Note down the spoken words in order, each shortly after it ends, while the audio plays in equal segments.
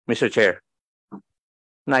Mr. Chair.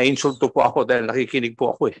 Na-insulto po ako dahil nakikinig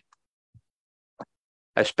po ako eh.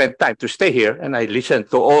 I spent time to stay here and I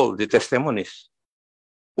listened to all the testimonies.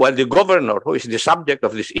 While the governor, who is the subject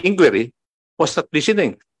of this inquiry, was not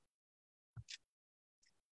listening.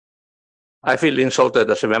 I feel insulted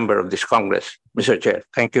as a member of this Congress, Mr. Chair.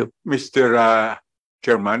 Thank you. Mr.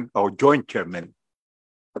 Chairman, or Joint Chairman,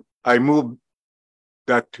 I move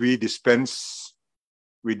that we dispense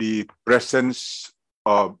with the presence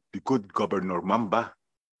of the good Governor Mamba,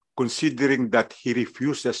 considering that he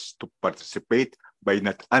refuses to participate by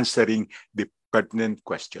not answering the pertinent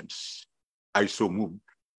questions. I so move.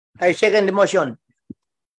 I second the motion.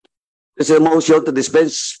 There's a motion to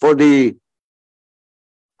dispense for the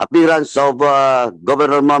appearance of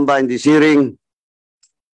Governor Mamba in this hearing.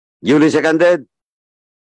 Duly seconded.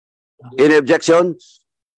 Any objections?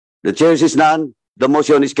 The chair is none. The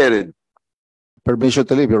motion is carried. Permission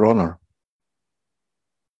to leave, Your Honor.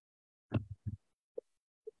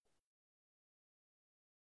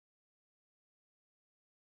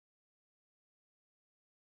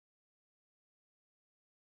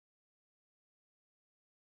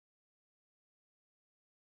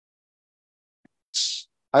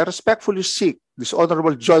 I respectfully seek this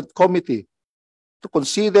Honorable Joint Committee to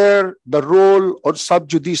consider the rule on sub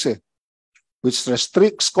judice, which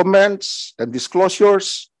restricts comments and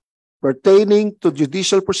disclosures pertaining to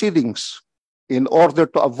judicial proceedings in order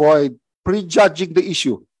to avoid prejudging the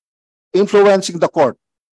issue, influencing the court,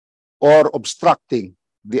 or obstructing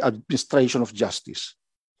the administration of justice.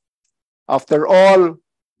 After all,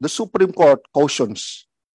 the Supreme Court cautions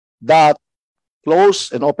that,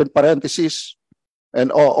 close and open parentheses, and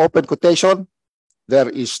open quotation, there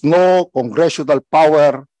is no congressional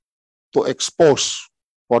power to expose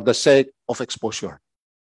for the sake of exposure.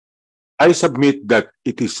 I submit that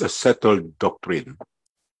it is a settled doctrine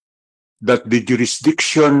that the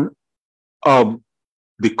jurisdiction of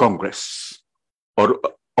the Congress or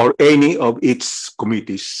any of its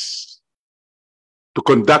committees to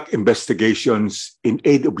conduct investigations in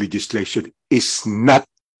aid of legislation is not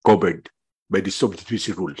covered by the sub judice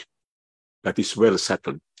rule. That is well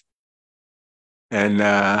settled. And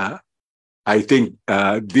I think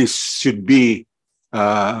this should be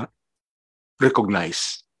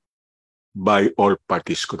recognized by all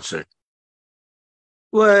parties concerned.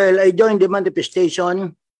 Well, I join the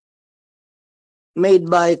manifestation made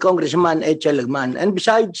by Congressman H.L. Lagman. And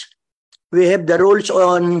besides, we have the rules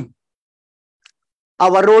on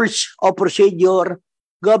our rules of procedure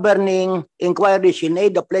governing inquiries in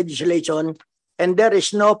aid of legislation, and there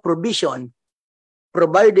is no provision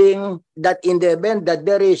providing that in the event that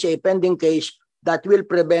there is a pending case that will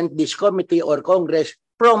prevent this committee or Congress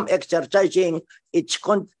from exercising its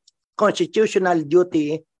constitutional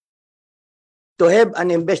duty to have an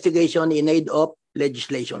investigation in aid of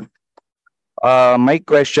legislation. My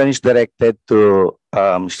question is directed to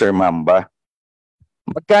Mr. Mamba.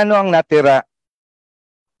 Magkano ang natira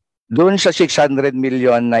doon sa 600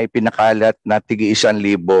 million na ipinakalat na tig-1,000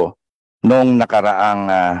 noong nakaraang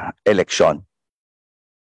eleksyon?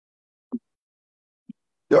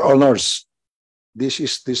 Your Honors, this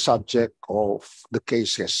is the subject of the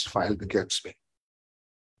cases filed against me.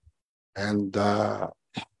 And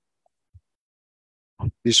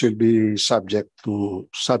this will be subject to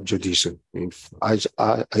sub judice if I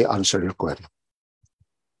answer your query.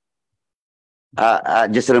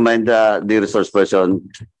 Just remind the resource person,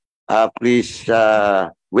 please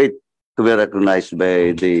wait to be recognized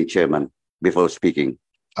by the chairman before speaking.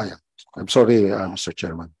 I'm sorry, Mr.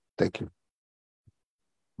 Chairman. Thank you.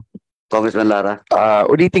 Congressman Lara.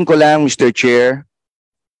 Ulitin ko lang, Mr. Chair,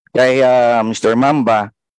 kay Mr.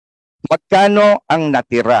 Mamba, magkano ang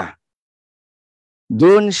natira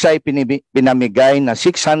doon sa pinamigay na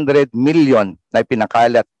 600 million na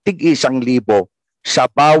pinakalat tig-1,000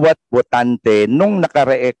 sa bawat botante nung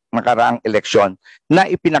nakaraang eleksyon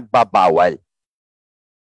na ipinagbabawal?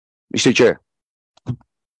 Mr. Chair.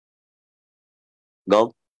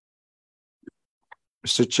 Go.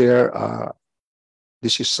 Mr. Chair,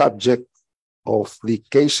 this is subject of the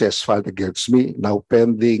cases filed against me, now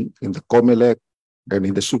pending in the COMELEC and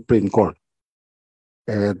in the Supreme Court.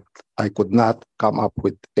 And I could not come up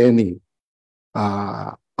with any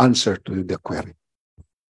answer to the query.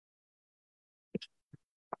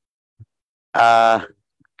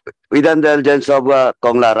 With the indulgence of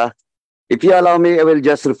Kong Lara, if you allow me, I will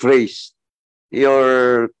just rephrase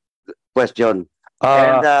your question.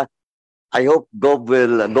 And I hope Gov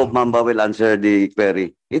Mamba will answer the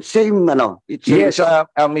query. It's same, Yes,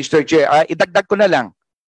 Mr. Chair. Idagdag ko na lang,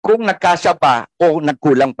 kung nagkasa pa o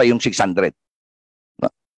nagkulang pa yung 600.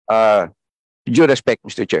 Due respect,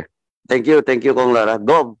 Mr. Chair. Thank you, Kong Lara.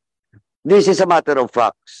 Gov, this is a matter of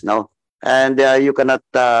facts, no? And you cannot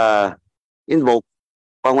invoke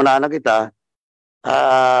pangunahan na kita.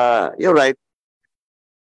 You're right,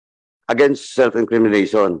 against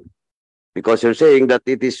self-incrimination, because you're saying that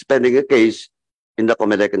it is pending a case in the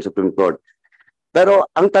Comelec and Supreme Court. Pero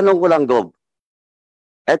ang tanong ko lang, Gov,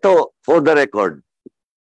 eto, for the record,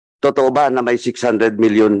 totoo ba na may 600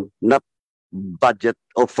 million na budget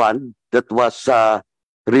of fund that was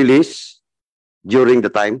released during the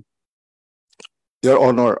time? Your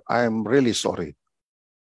Honor, I'm really sorry.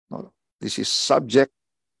 No, this is subject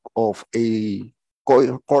of a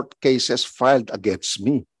court cases filed against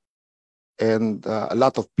me and a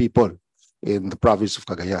lot of people in the province of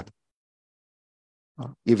Cagayan.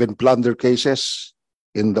 Even plunder cases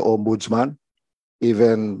in the Ombudsman,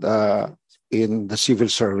 even in the civil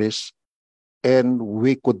service. And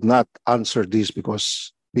we could not answer this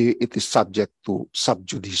because it is subject to sub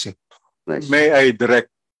judice. Nice. May I direct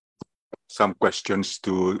some questions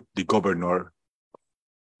to the governor?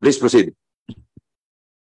 Please proceed.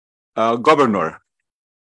 Governor,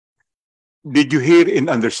 did you hear and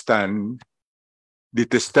understand the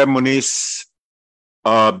testimonies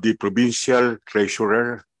of the provincial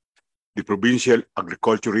treasurer, the provincial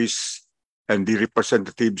agriculturists, and the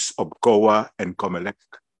representatives of COA and COMELEC?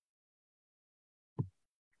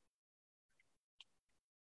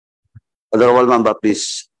 Honorable Mamba,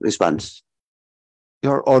 please respond.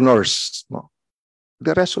 Your Honors, no,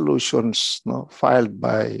 the resolutions filed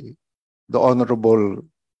by the Honorable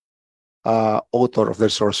author of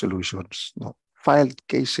these resolutions filed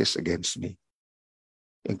cases against me,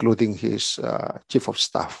 including his chief of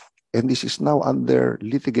staff. And this is now under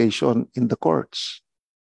litigation in the courts.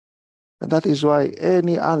 And that is why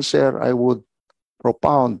any answer I would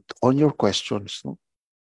propound on your questions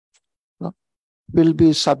will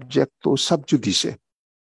be subject to sub judice.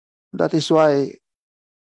 That is why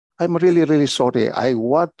I'm really, really sorry. I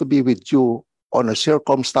want to be with you on a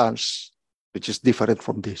circumstance which is different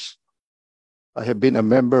from this. I have been a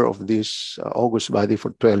member of this August body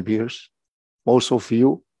for 12 years. Most of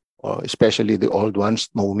you, especially the old ones,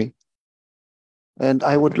 know me. And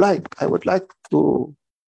I would like to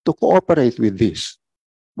cooperate with this.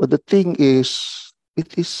 But the thing is,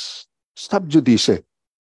 it is sub judice.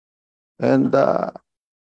 And I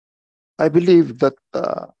believe that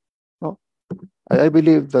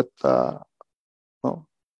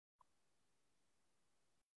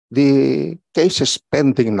the case is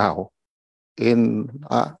pending now in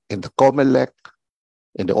the COMELEC,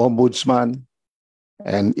 in the Ombudsman,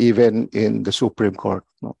 and even in the Supreme Court.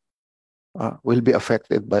 Will be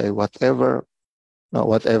affected by whatever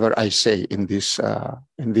I say in this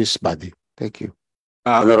body. Thank you.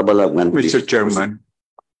 Honorable Lagman, please. Mr. Chairman,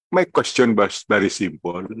 my question was very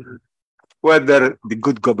simple. Whether the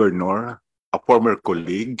good governor, a former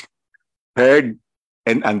colleague, heard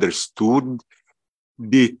and understood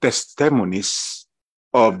the testimonies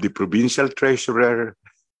of the provincial treasurer,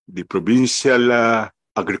 the provincial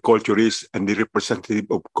agriculturist, and the representative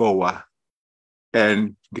of COA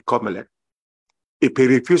and the COMELEC. If he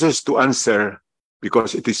refuses to answer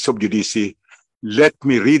because it is sub judice, let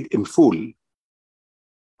me read in full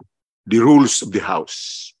the rules of the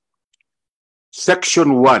House.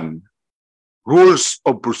 Section 1, Rules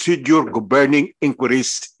of Procedure Governing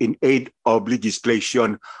Inquiries in Aid of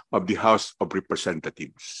Legislation of the House of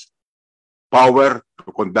Representatives. Power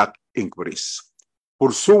to conduct inquiries.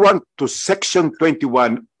 Pursuant to Section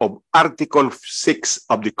 21 of Article 6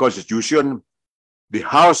 of the Constitution, the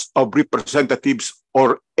House of Representatives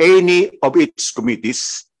or any of its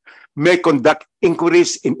committees may conduct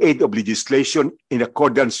inquiries in aid of legislation in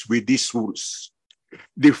accordance with these rules.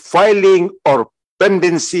 The filing or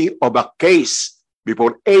pendency of a case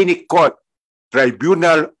before any court,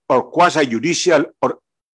 tribunal, or quasi-judicial or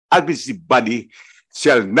administrative body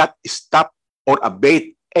shall not stop or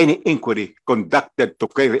abate any inquiry conducted to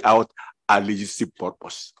carry out a legislative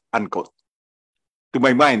purpose, unquote. To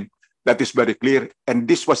my mind, that is very clear, and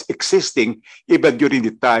this was existing even during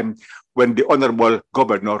the time when the Honorable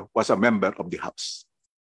Governor was a member of the House.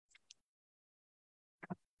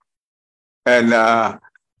 And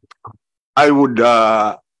I would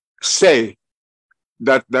say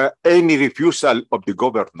that any refusal of the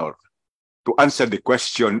governor to answer the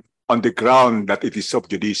question on the ground that it is sub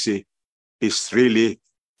judice is really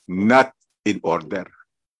not in order.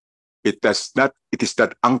 It is not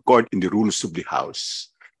anchored in the rules of the House.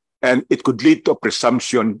 And it could lead to a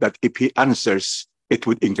presumption that if he answers, it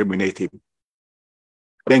would incriminate him.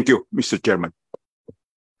 Thank you, Mr. Chairman.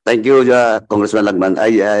 Thank you, Congressman Lagman.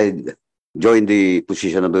 I join the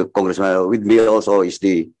position of the Congressman. With me also is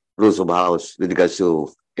the rules of the House with regards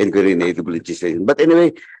to inquiry enable legislation. But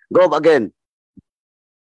anyway, go again.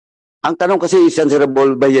 Ang tanong kasi is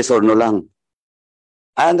answerable by yes or no lang.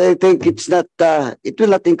 And I think it's not, it will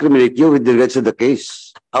not incriminate you with regards to the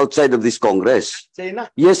case outside of this Congress. Say na.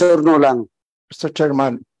 Yes or no lang. Mr.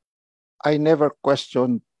 Chairman, I never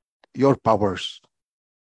questioned your powers.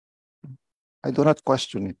 I do not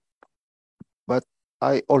question it. But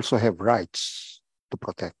I also have rights to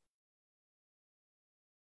protect.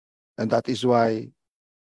 And that is why,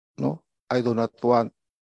 no, I do not want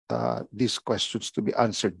these questions to be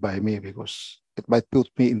answered by me because it might put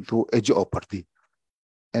me into a jeopardy.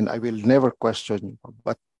 And I will never question you,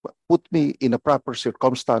 but put me in a proper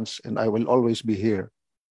circumstance and I will always be here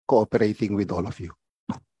cooperating with all of you.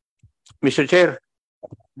 Mr. Chair,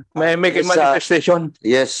 may I make a Yes, manifestation?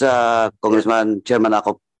 Yes, Congressman Chairman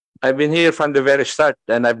Akop. I've been here from the very start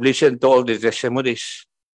and I've listened to all the testimonies.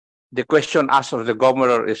 The question asked of the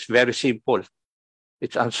governor is very simple.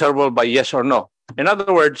 It's answerable by yes or no. In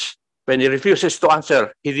other words, when he refuses to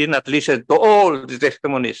answer, he did not listen to all the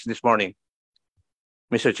testimonies this morning.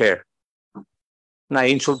 Mr. Chair,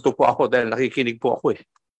 na-insulto po ako dahil nakikinig po ako eh.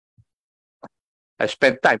 I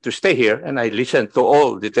spent time to stay here and I listened to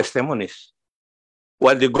all the testimonies.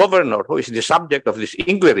 While the governor, who is the subject of this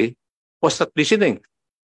inquiry, was not listening.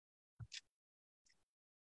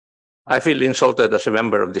 I feel insulted as a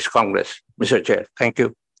member of this Congress, Mr. Chair. Thank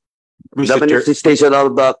you. The Mr. Chair, manifestation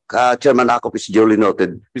of Chairman Akop is duly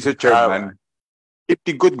noted. Mr. Chairman, if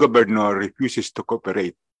the good governor refuses to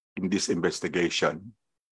cooperate in this investigation,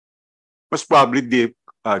 most probably the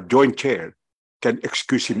joint chair can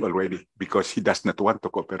excuse him already because he does not want to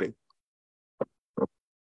cooperate.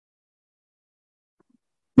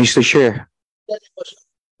 Mr. Chair,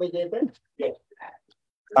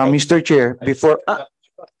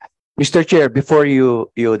 Mr. Chair, before you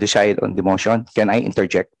decide on the motion, can I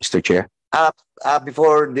interject, Mr. Chair?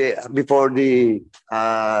 Before the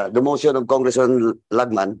motion of Congressman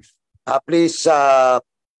Lagman, please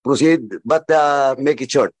proceed, but make it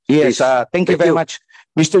short. Yes, Please. thank you Thank very you. much,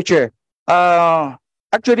 Mr. Chair.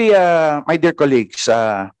 Actually, my dear colleagues,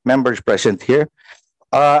 members present here,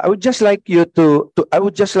 I would just like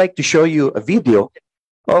to show you a video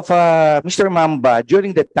of Mr. Mamba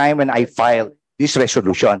during the time when I filed this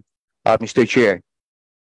resolution, Mr. Chair.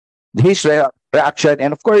 His reaction,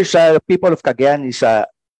 and of course, people of Cagayan is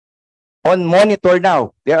on monitor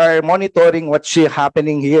now. They are monitoring what's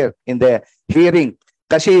happening here in the hearing.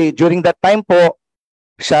 Kasi during that time po,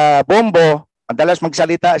 sa Bombo, madalas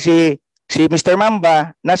magsalita si Mr.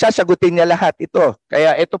 Mamba, nasasagutin niya lahat ito.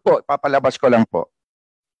 Kaya ito po, papalabas ko lang po.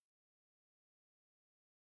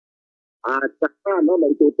 At saka,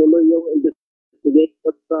 may tutuloy yung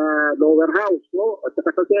investigation sa lower house, no? At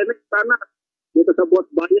saka sa Senate, sana, dito sa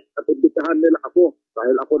both buyer, at imbitahan nila ako.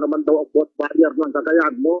 Dahil ako naman daw ang both buyer ng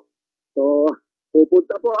Cagayan, no? So,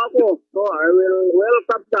 pupunta po ako. So, I will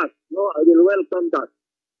welcome that, no? I will welcome that.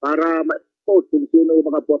 Para ma-expose kung sino yung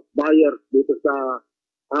mga both buyer dito sa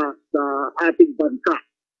ating bansa.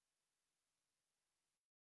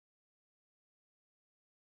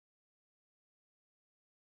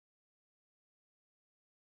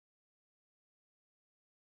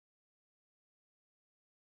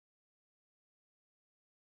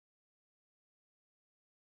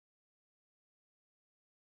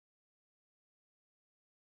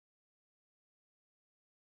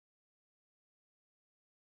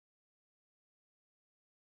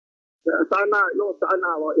 Sana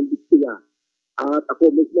imbestiga at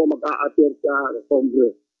ako mismo mag-a-appear sa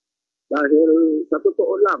Congress. Dahil sa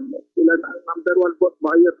totoo lang, sila na ang number one vote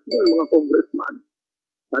buyers ng mga congressman.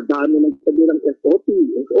 Sa dami ng sabi ng SOP.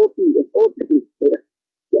 Ito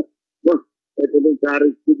yung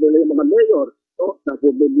encourage nila yung mga mayor. No?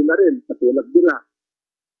 Napumili na rin, katulad nila.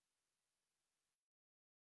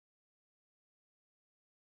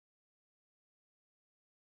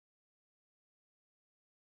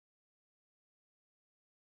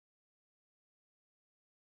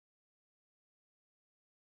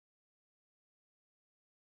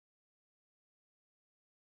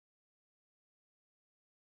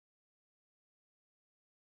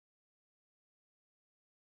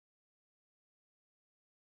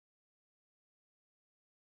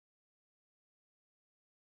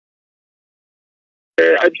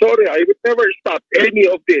 I'm sorry, I will never stop any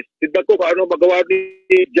of this. Tignan ko kung ano magawa ni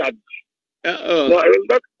Judge. No,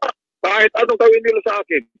 kahit anong gawin nila sa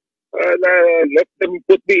akin, let them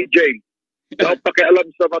put me in jail. No, pakialam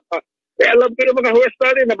sa mata. Alam ko ng mga huwes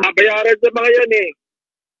natin, nababayaran sa mga yan eh.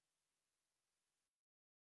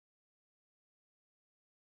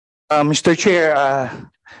 Mr. Chair,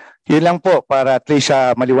 yun lang po para at least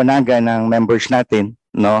maliwanagan ng members natin.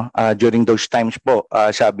 no? During those times po,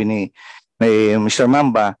 sabi ni Mr.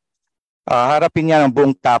 Mamba, harapin niya ng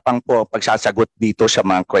buong tapang po pagsasagot dito sa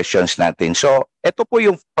mga questions natin. So, ito po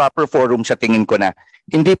yung proper forum sa tingin ko na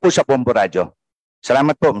hindi po sa Bombo Radio.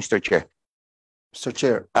 Salamat po, Mr. Chair. Mr.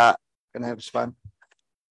 Chair, can I respond?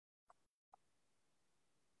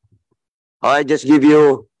 I just give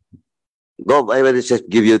you, Gov, I will just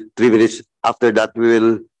give you 3 minutes. After that, we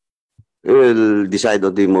will decide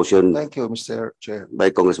on the motion Thank you, Mr. Chair. by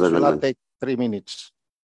Congressman Shall I Mamba. take 3 minutes?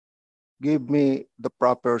 Give me the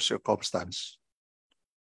proper circumstance.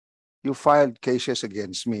 You filed cases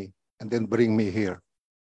against me and then bring me here.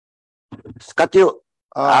 Cut you,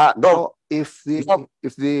 No, Gov. if No.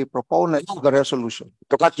 the proponent of the resolution,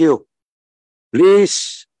 to cut you.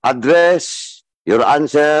 Please address your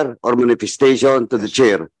answer or manifestation to the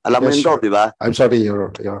chair. Alam mo Yes, yun, Gov, sir. di ba? I'm sorry,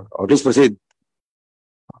 Your Please proceed.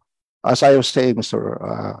 as I was saying, Mr.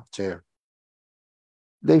 Chair,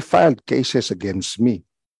 they filed cases against me.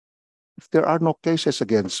 If there are no cases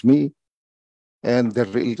against me and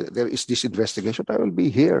there is this investigation, I will be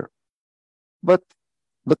here. But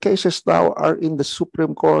the cases now are in the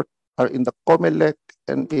Supreme Court, are in the COMELEC,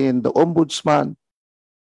 and in the Ombudsman.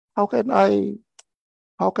 How can I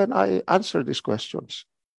answer these questions?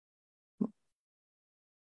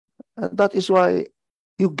 And that is why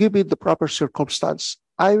you give me the proper circumstance.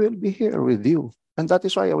 I will be here with you. And that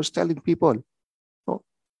is why I was telling people, no?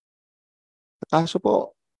 Kaso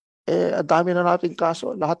po, ang dami na nating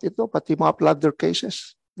kaso. Lahat ito, pati mga plunder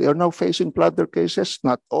cases. They are now facing plunder cases,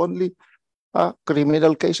 not only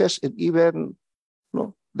criminal cases, and even,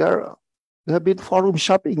 no, they have been forum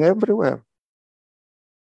shopping everywhere.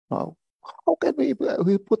 Now, how can we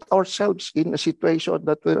put ourselves in a situation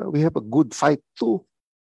that we have a good fight too?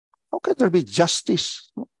 How can there be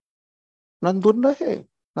justice? Nandun na eh.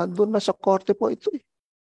 Nandun na sa korte po ito eh.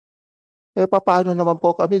 Paano naman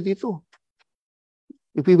po kami dito?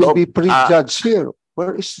 If we will be prejudged here,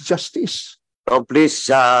 where is justice? So please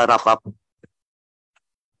wrap up.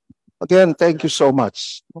 Again, thank you so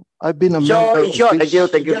much. I've been a member of short, this.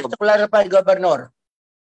 Thank you. just to clarify, Governor,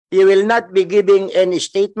 you will not be giving any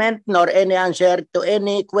statement nor any answer to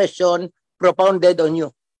any question propounded on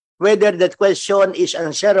you, whether that question is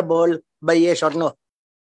answerable by yes or no.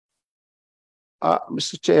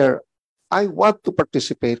 Mr. Chair, I want to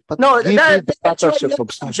participate, but No, give me the that's proper what you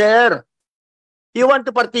circumstance. answer. You want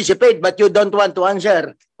to participate, but you don't want to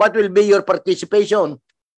answer. What will be your participation?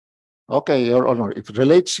 Okay, Your Honor, if it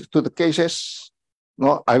relates to the cases,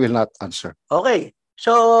 no, I will not answer. Okay.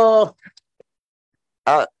 So,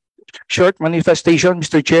 Short manifestation,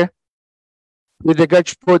 Mr. Chair. With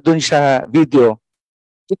regards po dun sa video,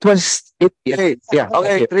 Okay, 3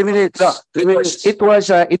 minutes. No, 3 minutes. it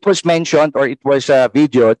was mentioned or it was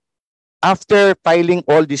videoed after filing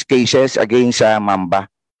all these cases against Mamba.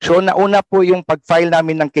 So nauna po yung pag-file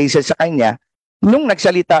namin ng cases sa kanya nung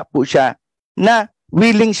nagsalita po siya na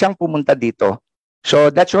willing siyang pumunta dito. So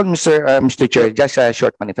that's all, Mr. Chair. Just a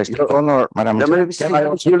short manifestation. Your Honor, Maraming The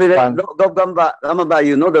salamat. manifestation, Gov Mamba,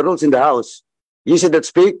 you know the rules in the House. You should not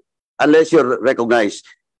speak unless you're recognized.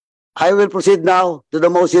 I will proceed now to the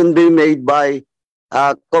motion being made by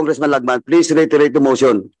Congressman Lagman. Please reiterate the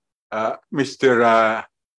motion. Mr.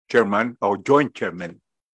 Chairman or Joint Chairman,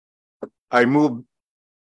 I move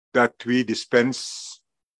that we dispense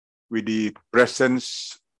with the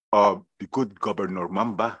presence of the good Governor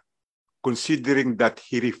Mamba, considering that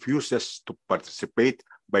he refuses to participate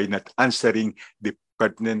by not answering the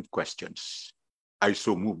pertinent questions. I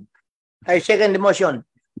so move. I second the motion.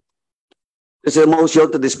 There's a motion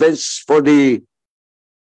to dispense for the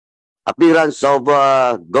appearance of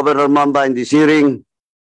Governor Mamba in this hearing.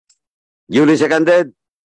 Duly seconded.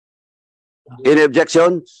 Any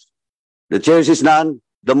objections? The chair is none.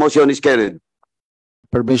 The motion is carried.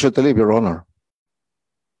 permission to leave, Your Honor.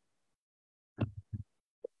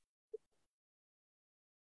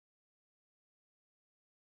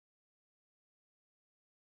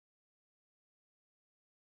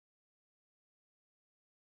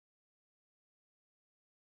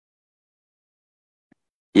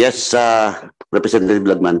 Yes, Representative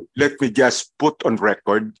Lagman. Let me just put on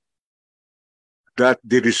record that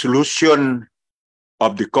the resolution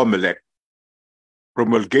of the COMELEC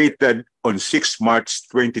promulgated on 6 March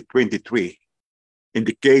 2023 in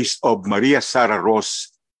the case of Maria Sara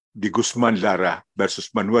Ros de Guzman Lara versus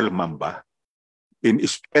Manuel Mamba in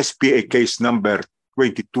SPA case number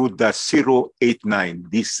 22-089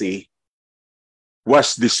 DC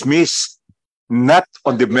was dismissed not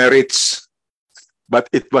on the merits, but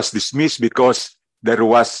it was dismissed because there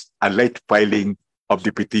was a late filing of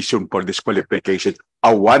the petition for disqualification,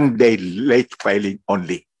 a one-day late filing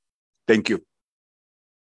only. Thank you.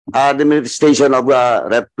 The manifestation of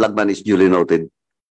Rep. Lagman is duly noted.